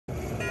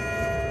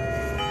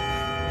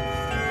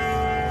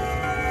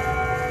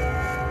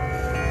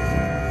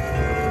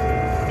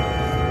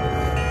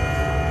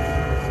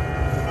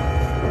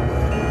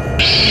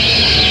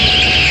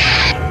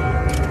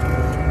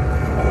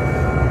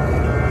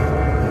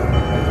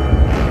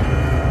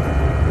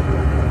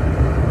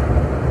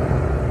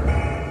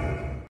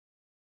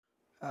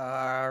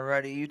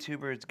party,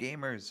 YouTubers,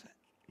 gamers.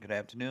 Good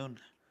afternoon,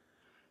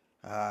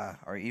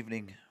 or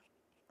evening,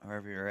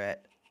 wherever you're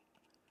at.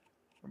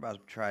 We're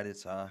about to try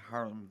this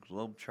Harlem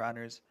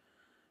Globetrotters.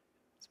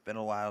 It's been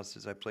a while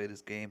since I played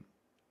this game.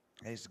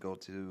 I used to go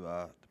to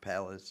the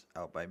Palace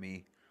out by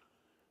me,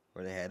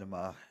 where they had them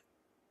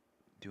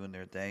doing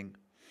their thing.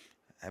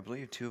 I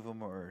believe two of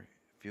them or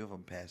a few of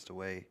them passed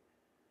away.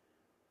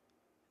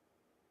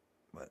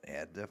 But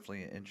yeah,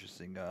 definitely an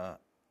interesting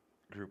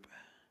group.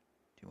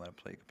 Do you want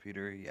to play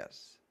computer?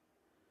 Yes.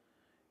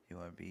 You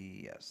want to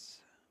be? Yes.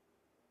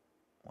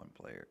 One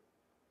player.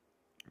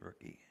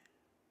 Rookie.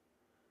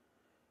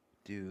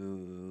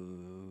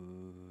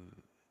 Do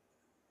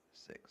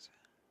 6.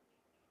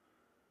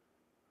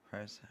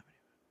 Press.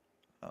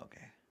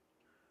 Okay.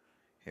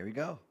 Here we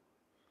go.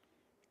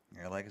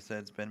 Yeah, like I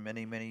said, it's been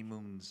many, many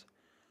moons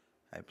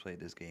I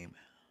played this game.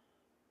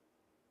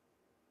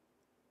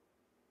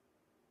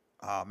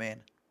 Oh man.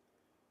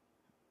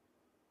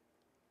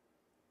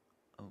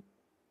 Oh,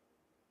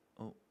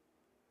 oh.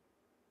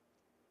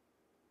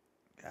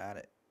 Got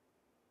it.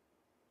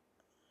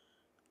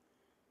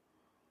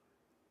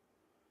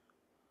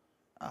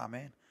 Oh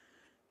man.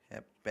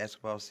 Yep,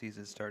 basketball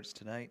season starts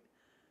tonight.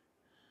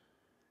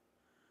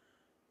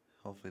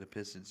 Hopefully the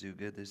Pistons do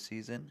good this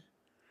season.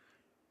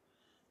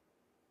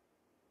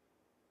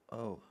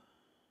 Oh.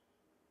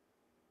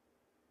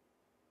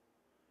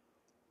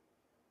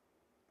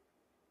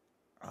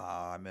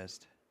 Ah, I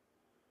missed.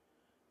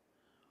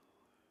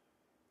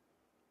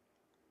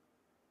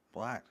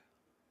 Blocked.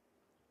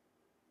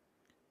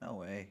 No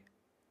way.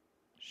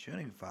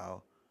 Shooting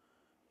foul.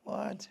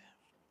 What?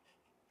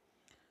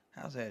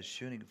 How's that a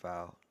shooting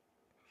foul?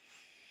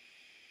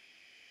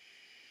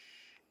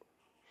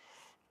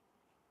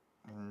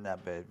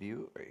 Not bad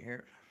view right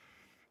here.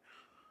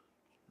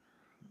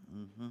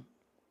 Mm-hmm.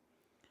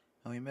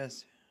 Oh, he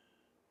missed.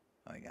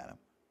 Oh, he got him.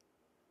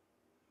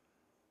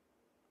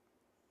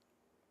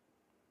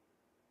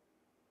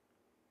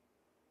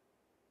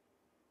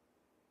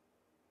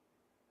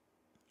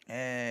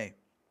 Hey.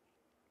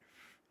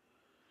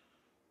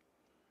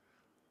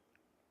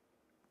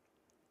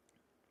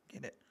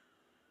 Get it.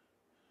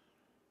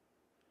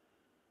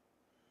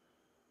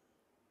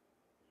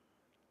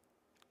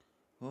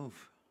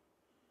 Oof.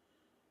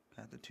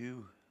 Got the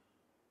 2.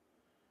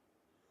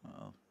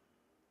 Uh-oh.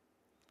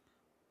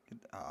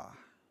 Get the,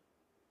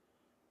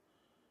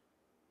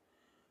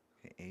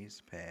 Okay,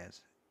 ace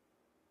pass.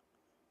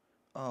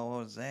 Oh,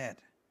 what was that?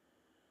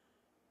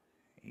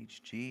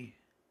 HG.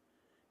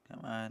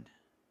 Come on.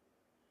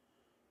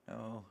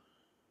 No.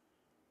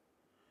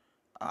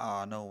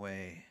 Ah, no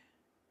way.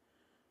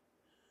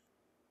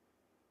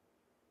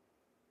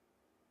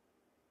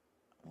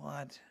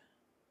 What?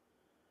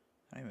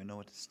 I don't even know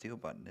what the steal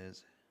button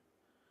is.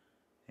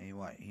 And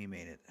he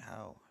made it.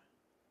 How?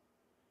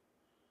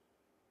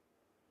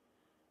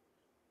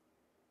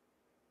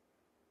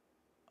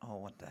 Oh,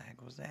 what the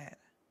heck was that?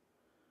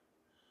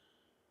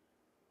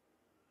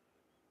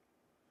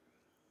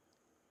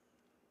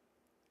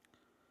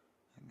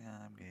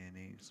 I'm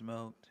getting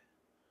smoked.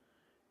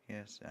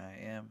 Yes,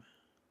 I am.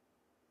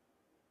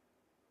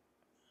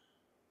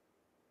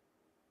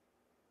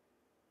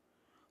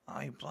 Oh,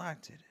 he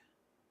blocked it.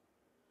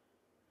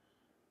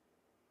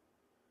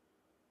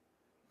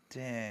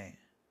 Dang.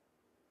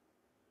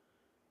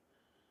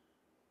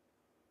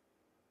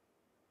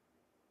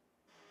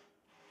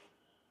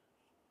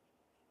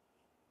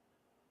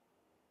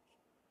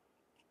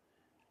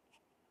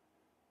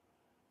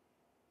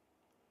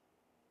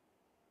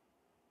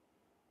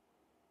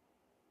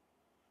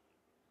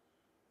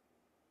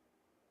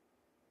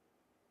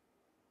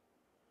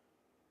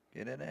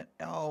 Get it?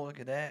 Oh,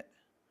 look at that.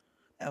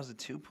 That was a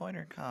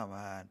 2-pointer? Come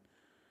on.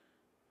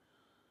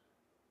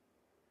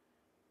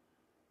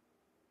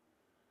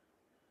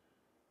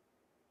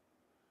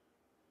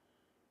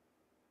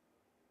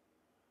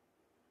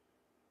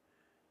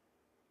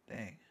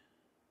 Dang.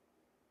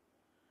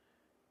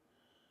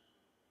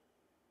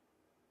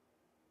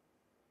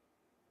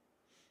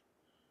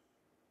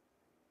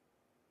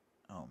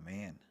 Oh,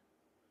 man.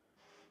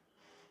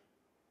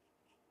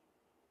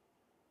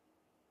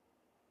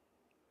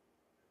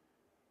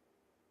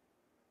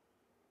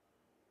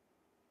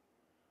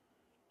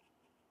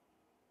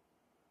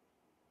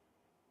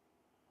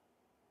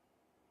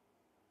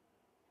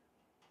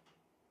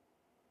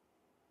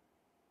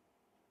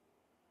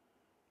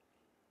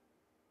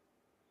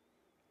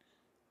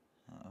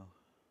 Uh-oh.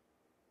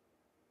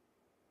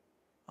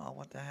 Oh,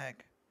 what the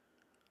heck?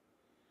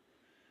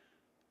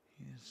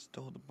 He just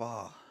stole the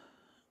ball.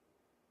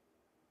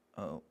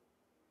 Oh.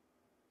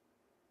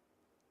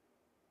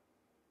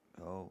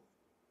 Go.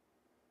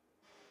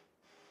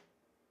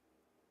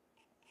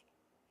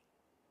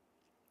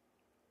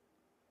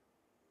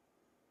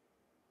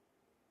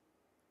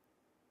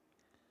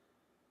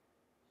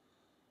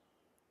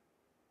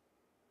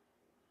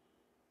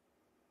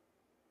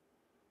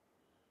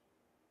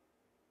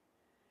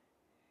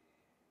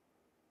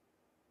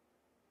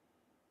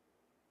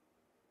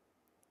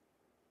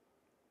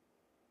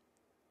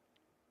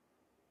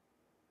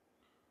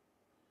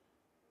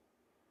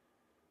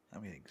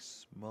 I'm getting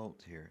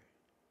smoked here.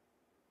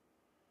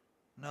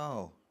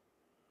 No.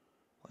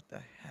 What the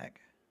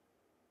heck?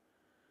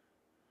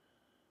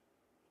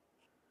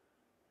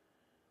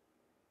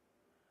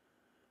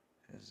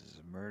 This is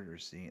a murder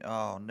scene.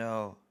 Oh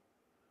no.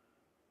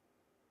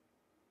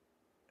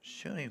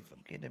 Shouldn't even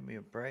giving me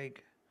a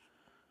break.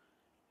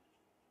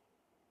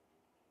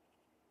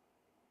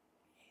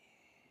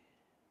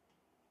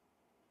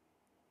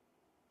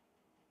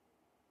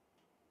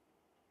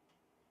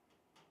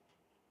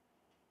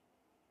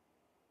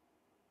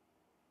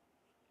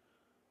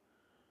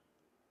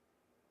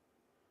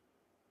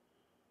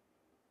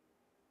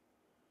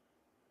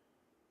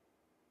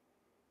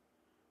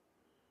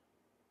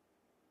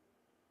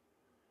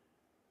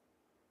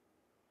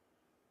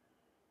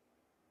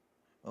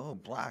 Oh,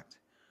 blocked.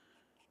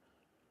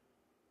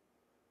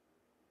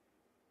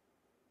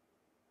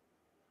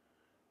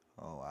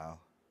 Oh wow.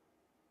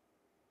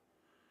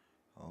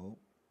 Oh.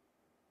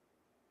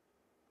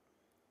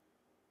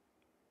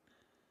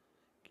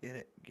 Get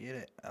it, get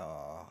it.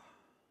 Oh.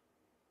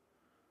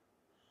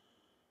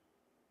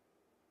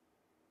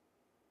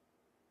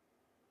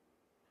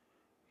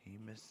 He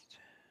missed.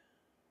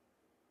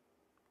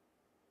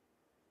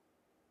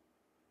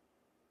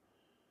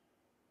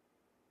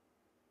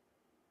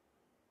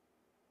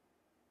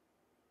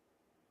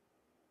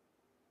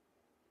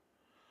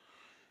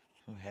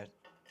 Who had?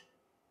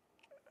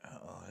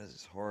 Oh, this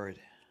is horrid.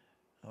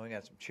 Oh, we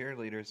got some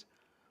cheerleaders.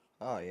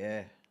 Oh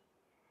yeah.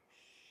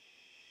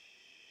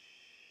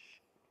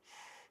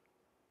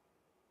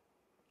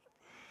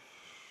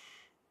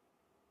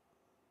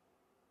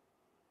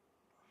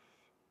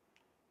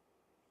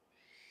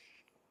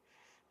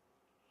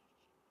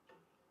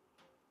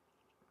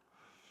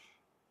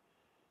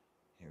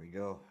 Here we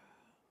go.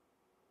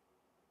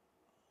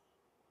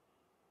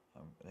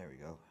 There we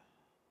go.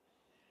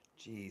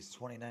 Jeez,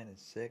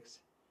 29-6.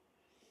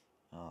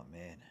 Oh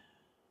man.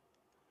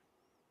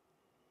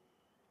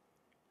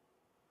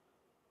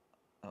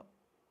 Oh,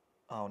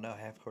 oh no,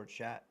 half court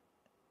shot.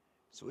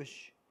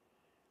 Swish.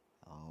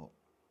 Oh,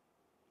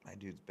 my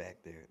dude's back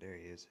there. There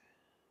he is.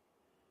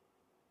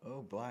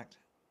 Oh, blocked.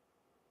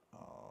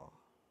 Oh.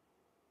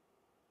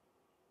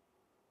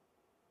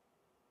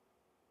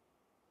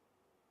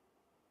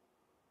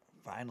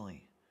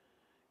 Finally.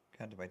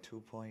 Counted by 2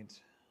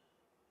 points.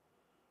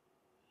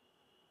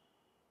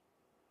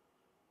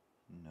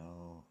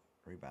 No.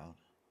 Rebound.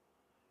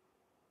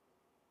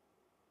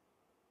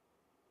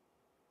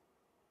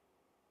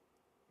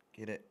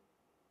 Get it.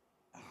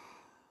 Oh.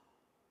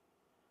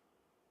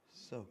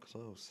 So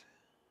close.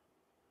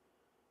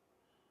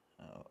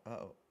 Oh,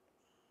 uh-oh.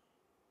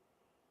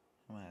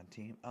 Come on,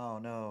 team. Oh,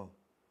 no.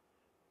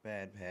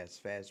 Bad pass.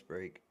 Fast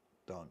break.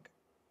 Dunk.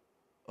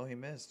 Oh, he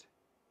missed.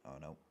 Oh,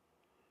 no.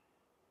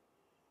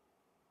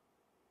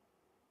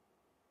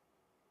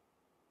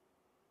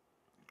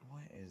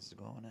 What is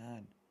going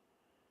on?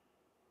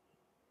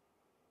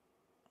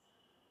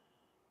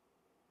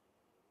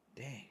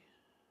 Dang.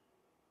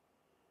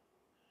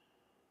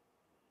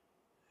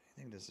 I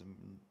think this is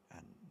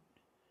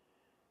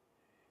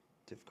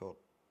difficult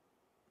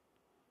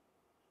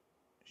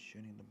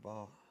shooting the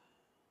ball.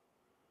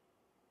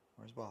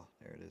 Where's the ball?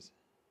 There it is.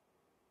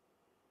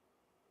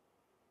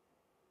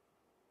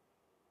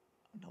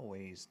 No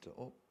ways to.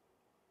 Oh.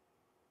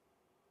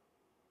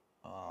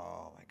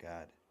 Oh my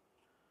God.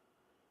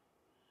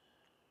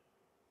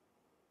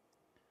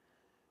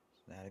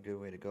 It's not a good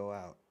way to go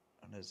out.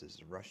 Unless this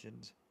is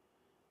Russians.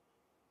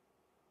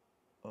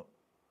 Oh.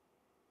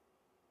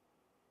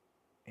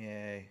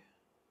 Yay.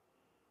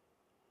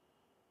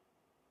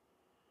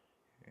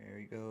 There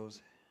he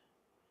goes.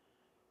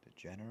 The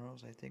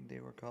Generals, I think they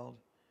were called.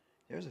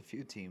 There's a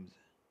few teams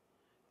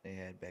they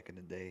had back in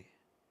the day.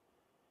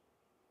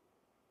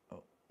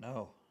 Oh,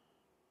 no.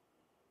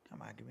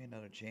 Come on, give me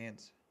another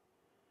chance.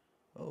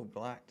 Oh,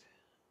 blocked.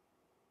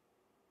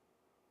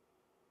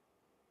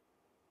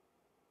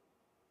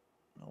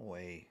 No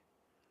way.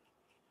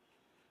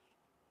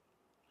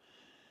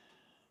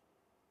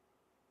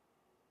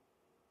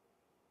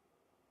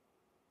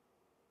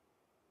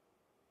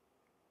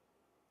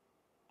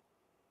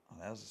 Oh,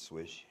 that was a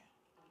swish.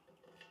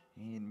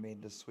 He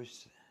made the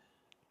swish.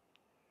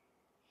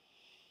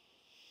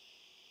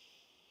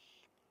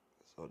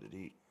 So did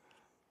he.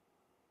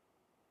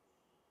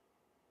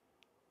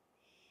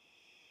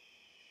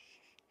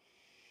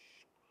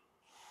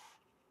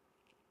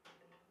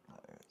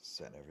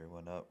 Set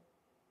everyone up.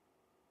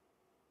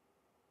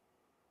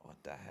 What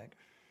the heck?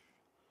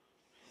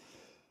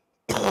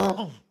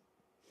 Oh.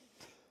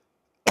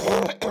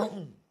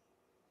 Come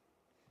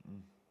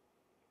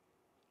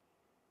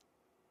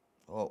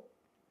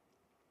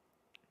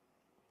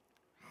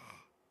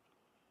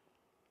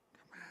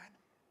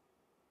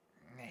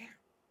on.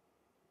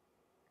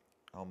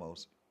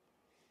 Almost.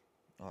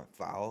 Oh,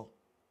 foul.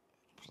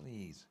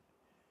 Please.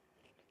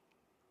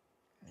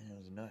 Man, it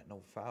was not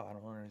no foul. I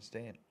don't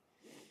understand.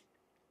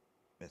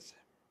 Miss.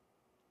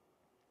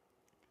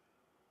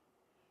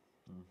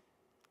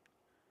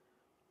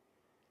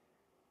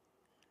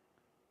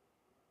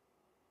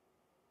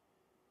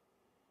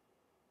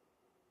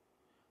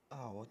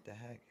 Oh, what the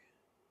heck?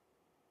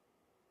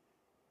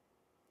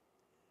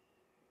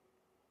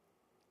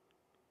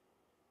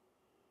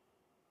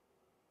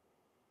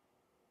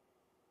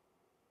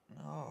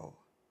 No.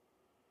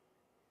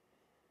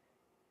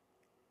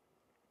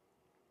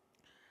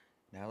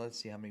 Now let's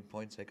see how many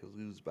points I could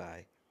lose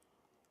by.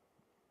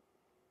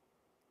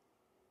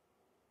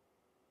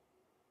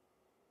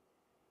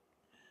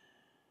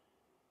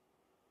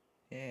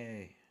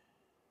 Yay.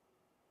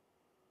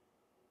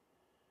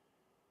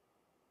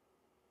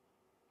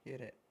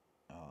 Get it.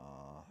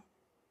 Aw.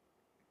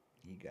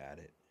 You got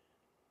it.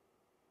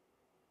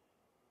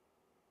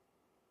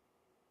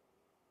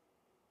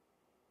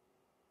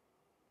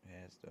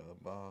 Pass the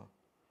ball.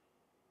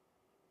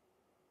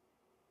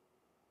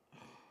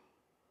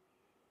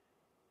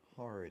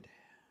 Hard.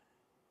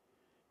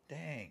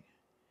 Dang.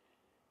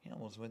 He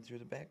almost went through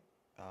the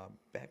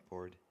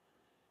backboard.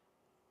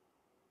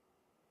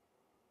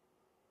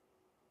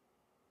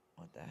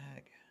 What the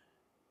heck?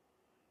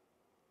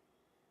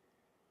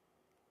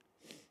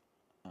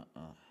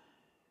 Uh-uh.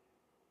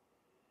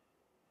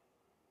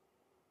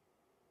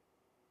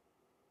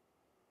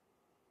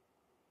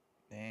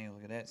 Dang,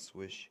 look at that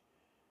swish.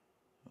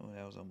 Oh,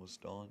 that was almost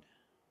stolen.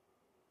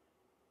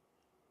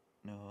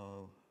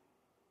 No.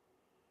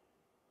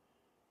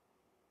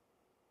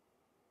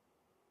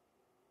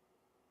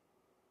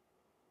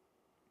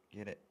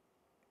 Get it.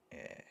 Yeah.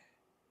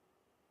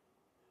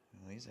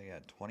 At least I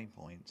got 20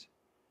 points.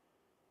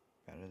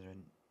 Better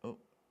than... Oh.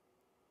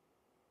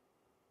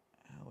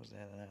 How was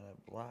that not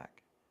a block?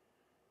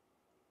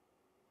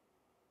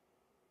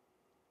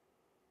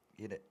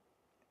 Get it.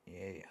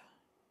 Yeah.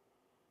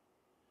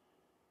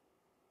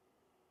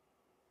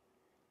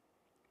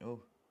 Oh.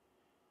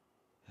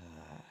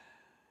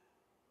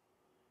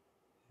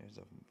 There's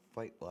a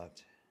fight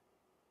left.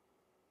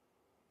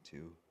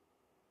 2.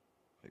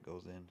 If it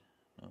goes in.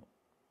 No.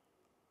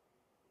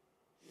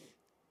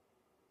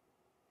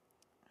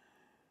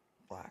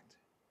 Blocked.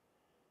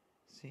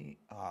 See?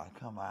 Oh,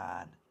 come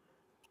on.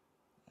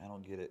 I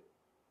don't get it.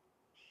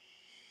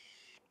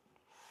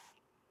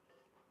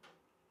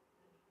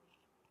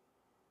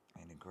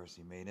 And of course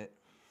he made it.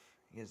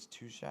 He has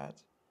 2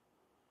 shots.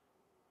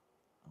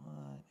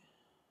 What?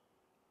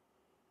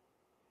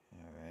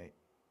 Alright.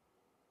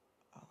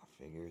 Oh,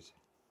 figures.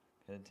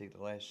 Couldn't take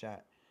the last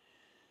shot.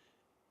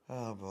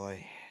 Oh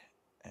boy.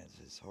 This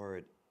is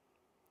horrid.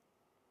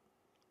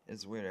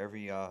 It's weird.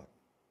 Every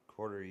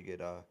quarter you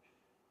get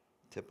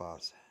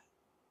tip-offs.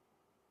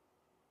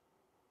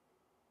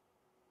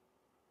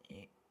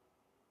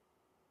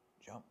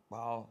 Jump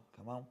ball.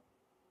 Come on.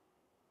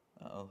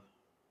 Uh-oh.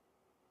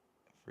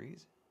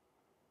 Freeze?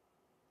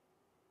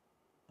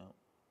 Oh.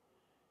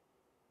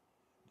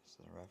 Just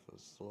the ref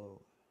was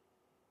slow.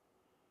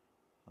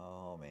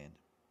 Oh, man.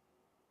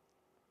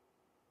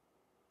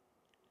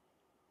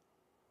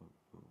 Boom,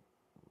 boom,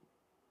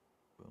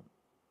 boom.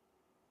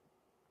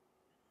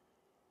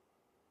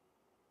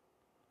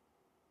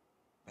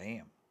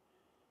 Bam.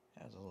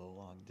 That was a little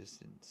long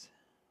distance.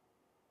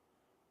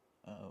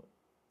 Uh-oh.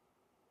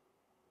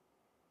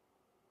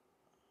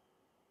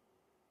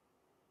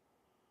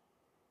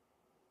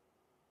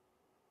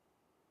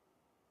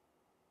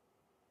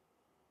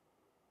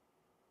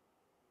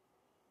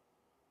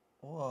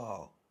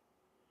 Whoa.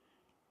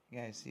 You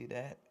guys see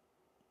that?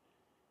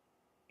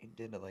 He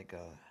did it like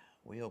a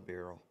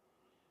wheelbarrow.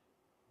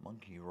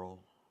 Monkey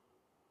roll.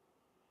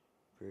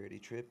 Pretty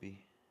trippy.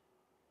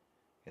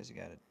 Guess you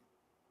got it.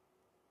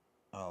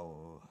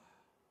 Oh.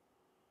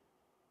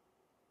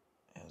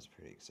 That was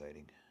pretty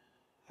exciting.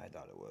 I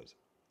thought it was.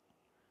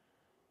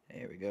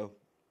 There we go.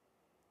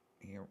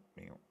 Here.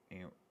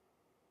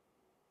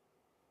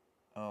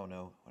 Oh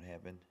no, what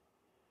happened?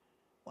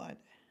 What?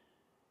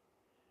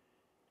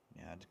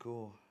 Yeah, it's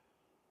cool.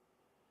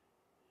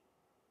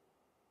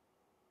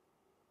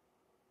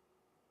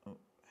 Oh.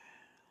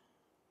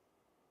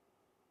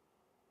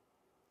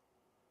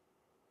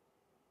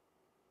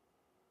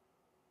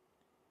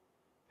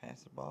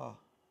 Pass the ball.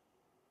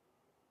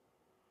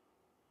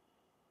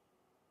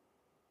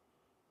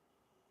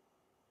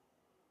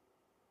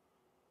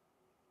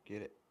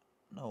 Get it.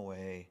 No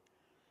way.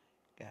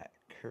 Got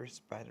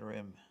cursed by the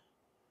rim.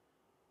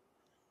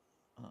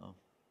 Uh-oh.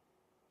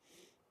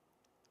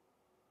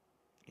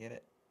 Get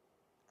it.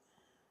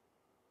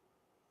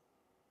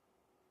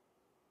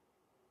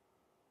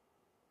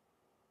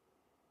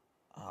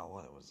 Oh,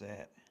 what was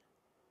that?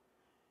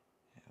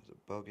 That was a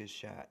bogus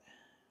shot.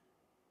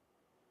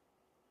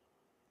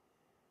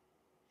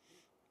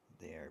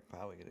 They are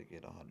probably going to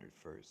get 100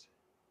 first.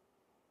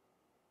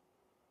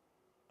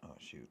 Oh,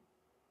 shoot.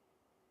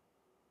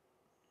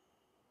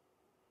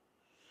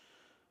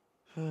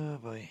 Oh,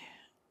 boy.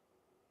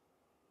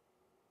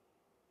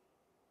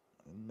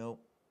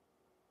 Nope.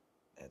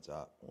 That's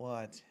up.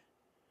 What?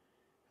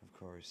 Of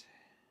course.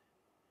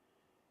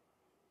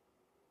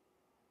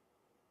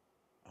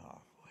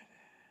 Oh, what?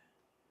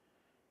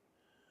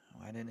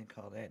 Why didn't it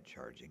call that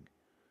charging?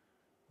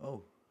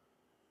 Oh.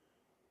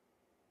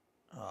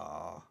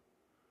 Oh.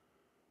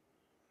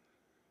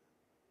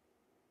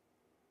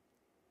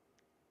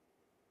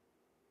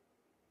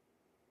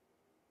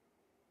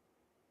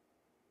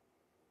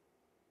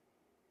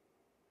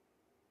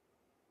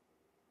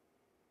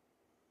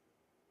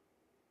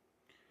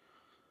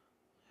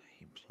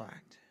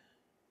 Blocked.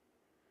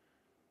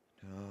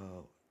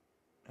 No.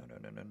 No, no,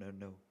 no, no, no,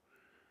 no.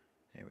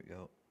 There we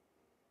go.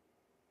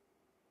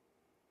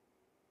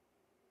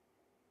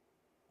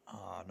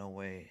 Oh, no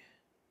way.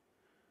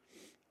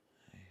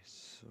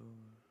 So.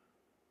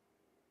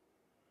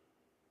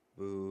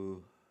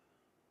 Boo.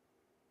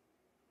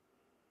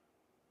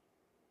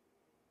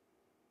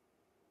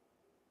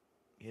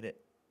 Get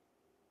it.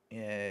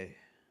 Yay.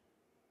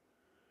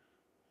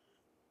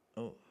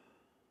 Oh.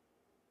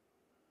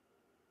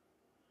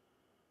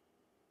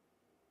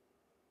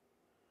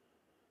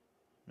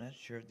 I'm not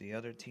sure if the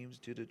other teams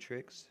do the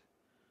tricks.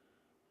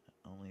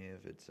 Only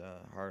if it's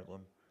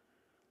Harlem.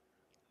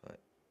 But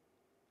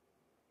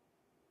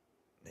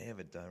they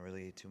haven't done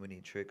really too many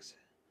tricks.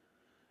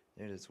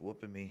 They're just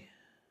whooping me.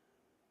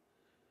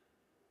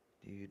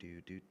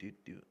 Do.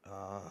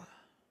 Ah.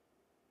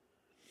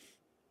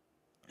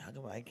 How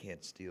come I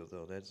can't steal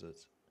though? That's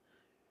just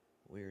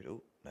weird.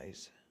 Oh,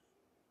 nice.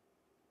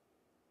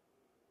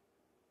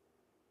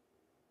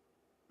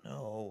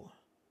 No.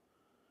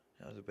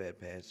 That was a bad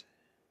pass.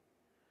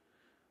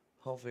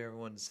 Hopefully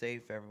everyone's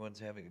safe. Everyone's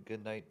having a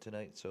good night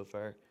tonight so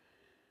far.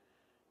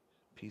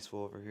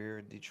 Peaceful over here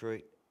in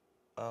Detroit.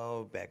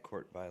 Oh,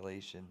 backcourt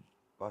violation.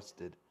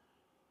 Busted.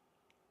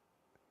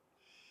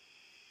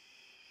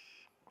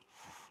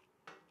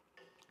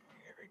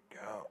 Here we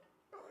go.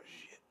 Oh,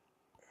 shit.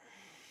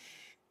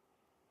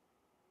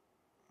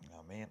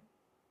 Oh, man.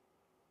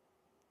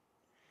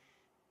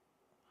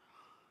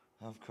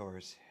 Of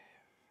course.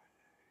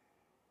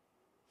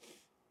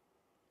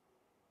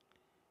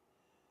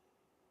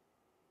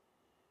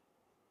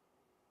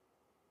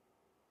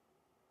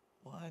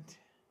 What?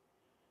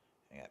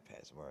 I got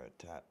past more at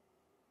the top.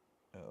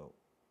 Oh,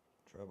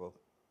 trouble.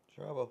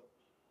 Trouble.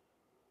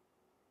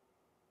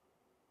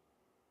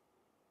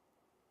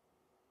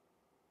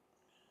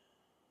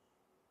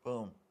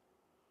 Boom.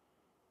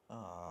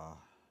 Ah.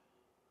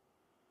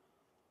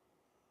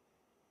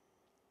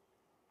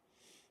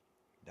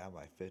 Down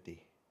by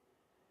 50.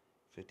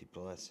 50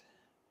 plus.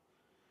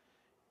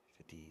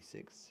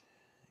 56.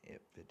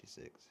 Yep,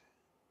 56.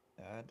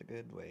 Not the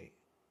good way.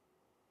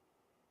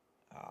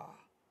 Ah.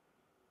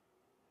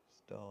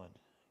 Stolen.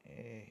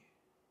 Hey.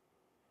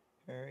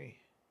 Hurry.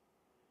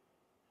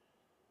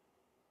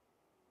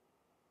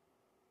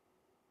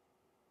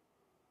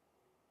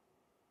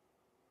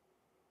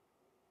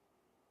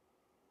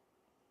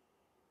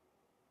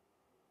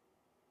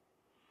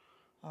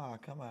 Oh,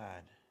 come on.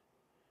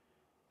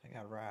 I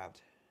got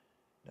robbed.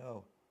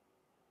 No.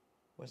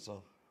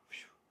 Whistle.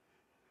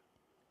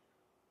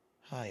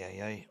 Ay,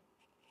 ay, ay.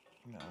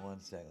 No, 1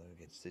 second. Let me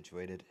get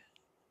situated.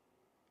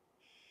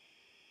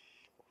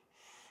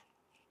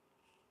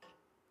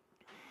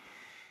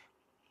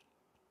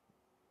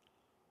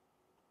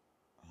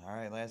 All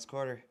right, last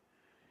quarter.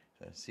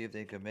 Let's see if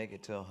they can make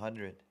it to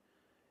 100.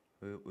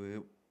 Whoop,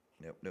 whoop.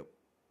 Nope, nope.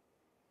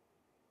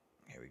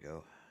 Here we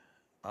go.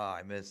 Ah,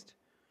 I missed.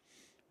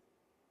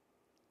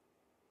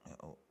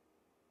 Uh-oh.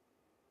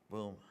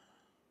 Boom.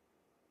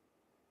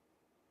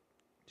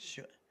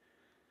 Shoot.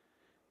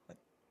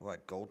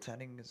 What,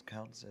 goaltending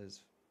counts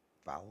as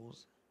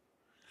fouls?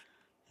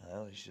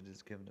 Well, you should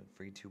just give them a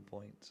free 2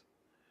 points.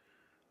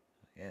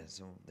 Yeah,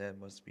 so that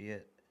must be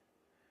it.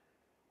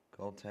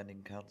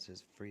 Goaltending counts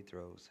as free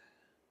throws.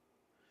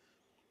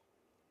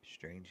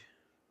 Strange.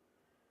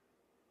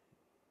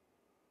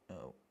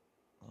 Oh,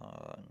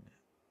 long.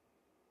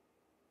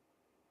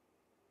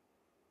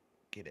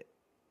 Get it.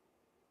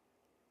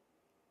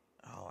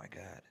 Oh my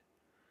God.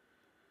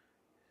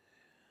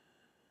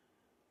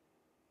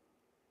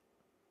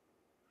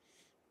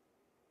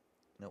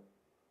 Nope.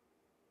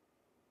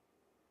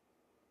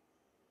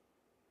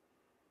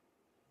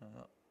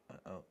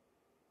 Uh-oh.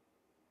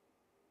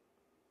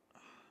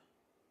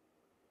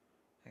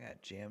 I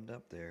got jammed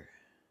up there.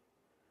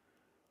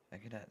 I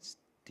cannot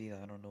steal.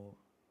 I don't know.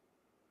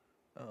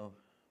 Oh.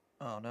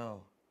 Oh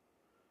no.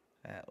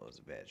 That was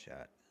a bad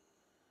shot.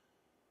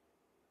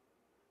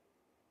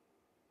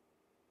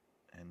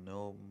 And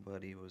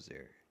nobody was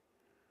there.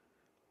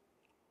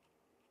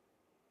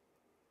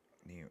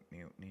 New.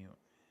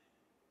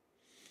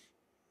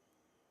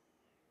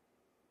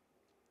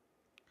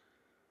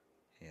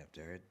 Yeah,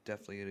 they're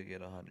definitely gonna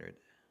get 100.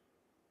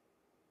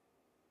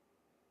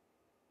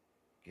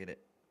 Get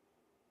it.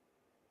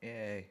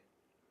 Yay.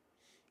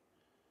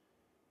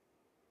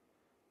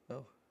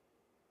 Oh.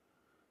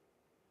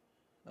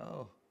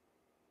 Oh.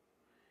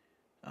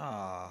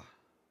 Ah.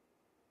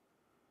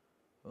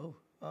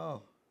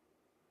 Oh.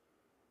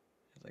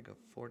 It's like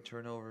 4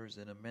 turnovers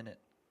in a minute.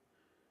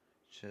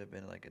 Should have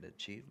been like an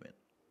achievement.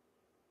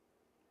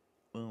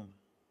 Boom.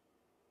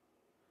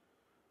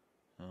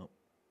 Oh.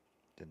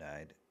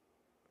 Denied.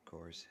 Of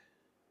course.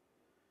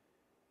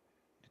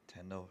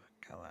 Nintendo,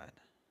 come on.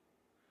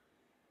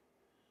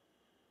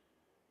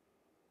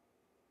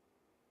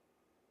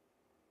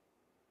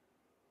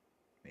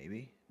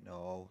 Maybe?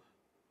 No.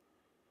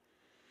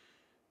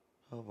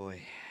 Oh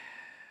boy.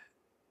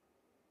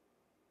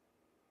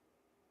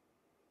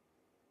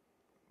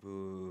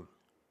 Boo.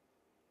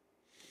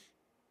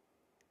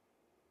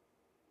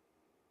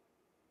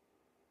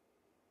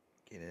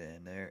 Get it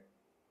in there.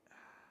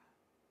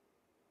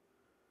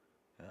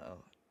 Uh-oh.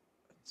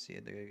 Let's see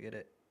if they're gonna get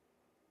it.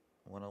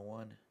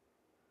 101.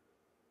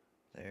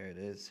 There it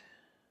is.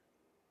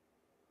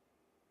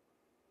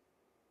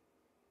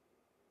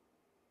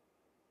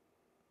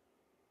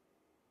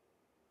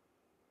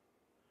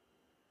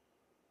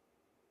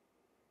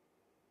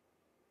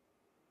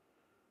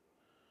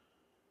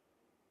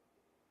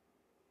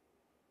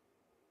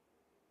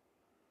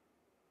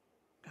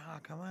 Oh,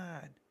 come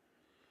on.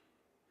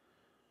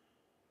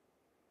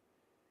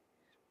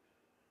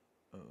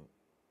 Oh.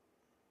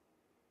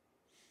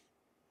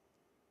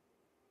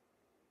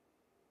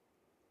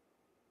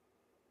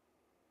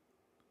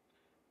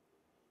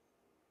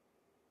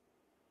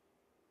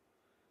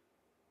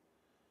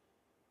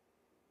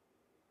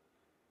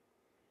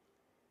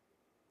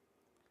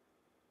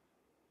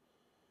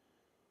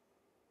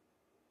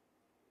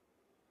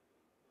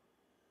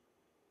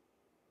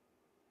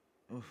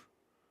 Oof.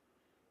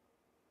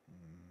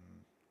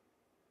 Mm.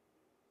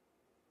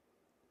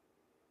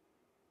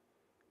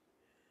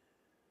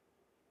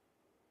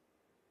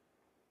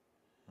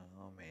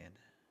 Oh, man.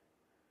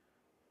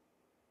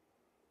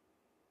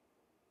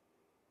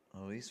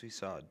 Well, at least we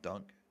saw a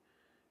dunk.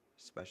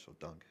 Special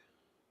dunk.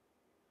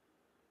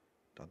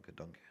 Dunk a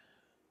dunk.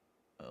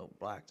 Oh,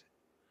 blocked.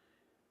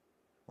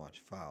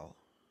 Watch foul.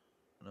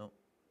 Nope.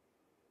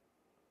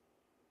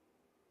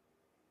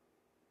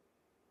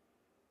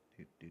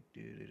 Do, do,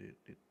 do, do,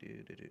 do, do,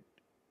 do, do, do.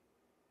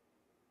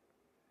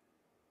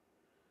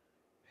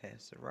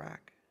 Pass the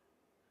rock.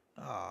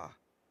 Ah.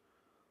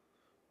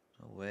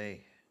 No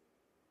way.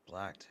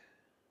 Blocked.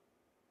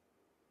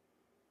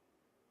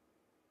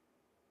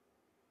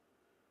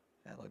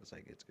 That looks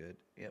like it's good.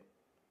 Yep.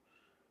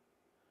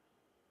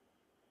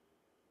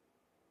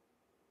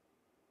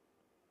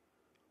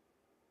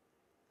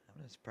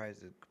 I'm just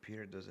surprised the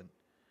computer doesn't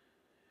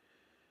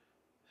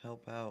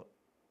help out.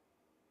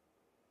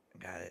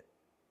 Got it.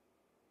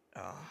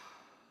 Ah.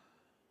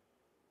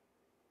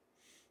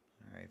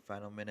 Alright,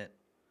 final minute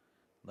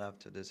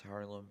left of this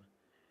Harlem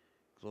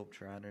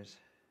Globetrotters.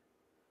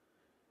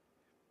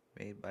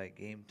 Made by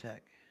Game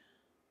Tech.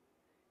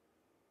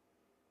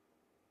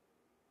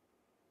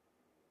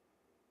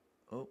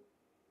 Oh.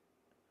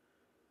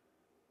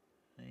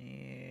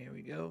 Here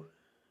we go.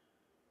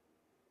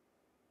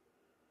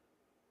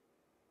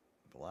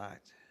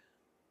 Blocked.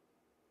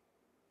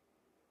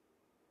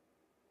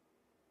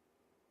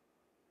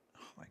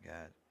 Oh my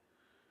god.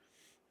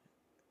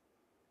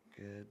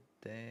 Good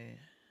day.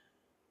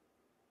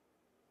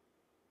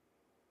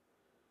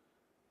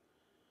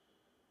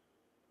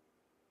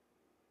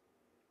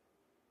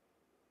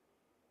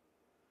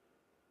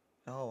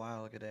 Oh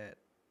wow, look at that.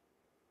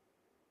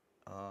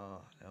 Oh,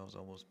 that was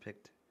almost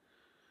picked.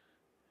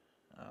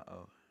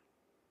 Uh-oh.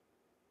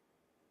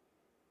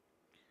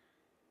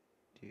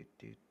 Do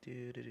do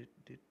do do do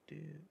do do.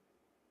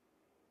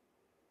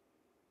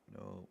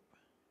 Nope.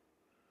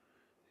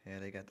 Yeah,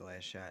 they got the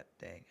last shot.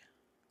 Dang.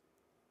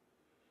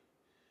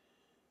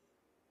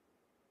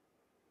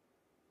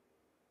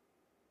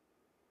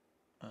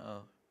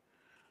 Uh-oh.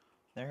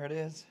 There it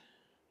is.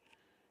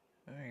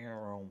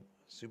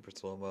 Super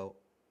slow-mo.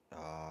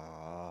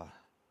 Ah.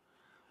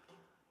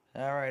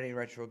 Alrighty,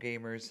 retro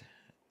gamers.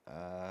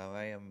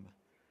 I am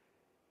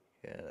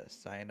gonna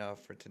sign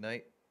off for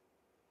tonight.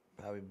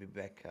 Probably be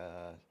back.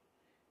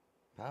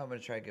 Probably gonna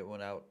try to get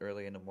one out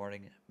early in the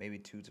morning. Maybe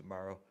two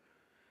tomorrow.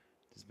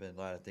 There's been a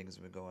lot of things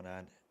been going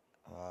on.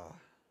 Uh,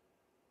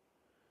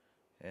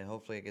 and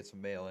hopefully I get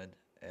some mail in.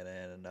 And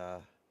then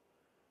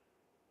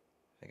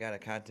I got a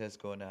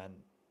contest going on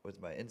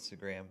with my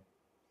Instagram.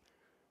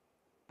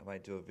 I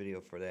might do a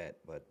video for that,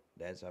 but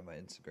that's on my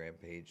Instagram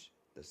page,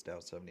 the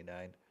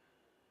Stout79,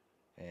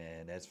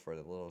 and that's for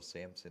the little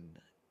Samson,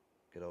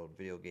 good old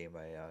video game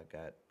I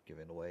got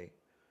given away.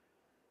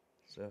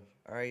 So,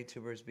 all right,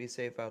 YouTubers, be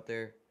safe out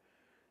there,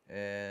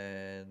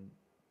 and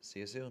see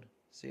you soon.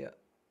 See ya.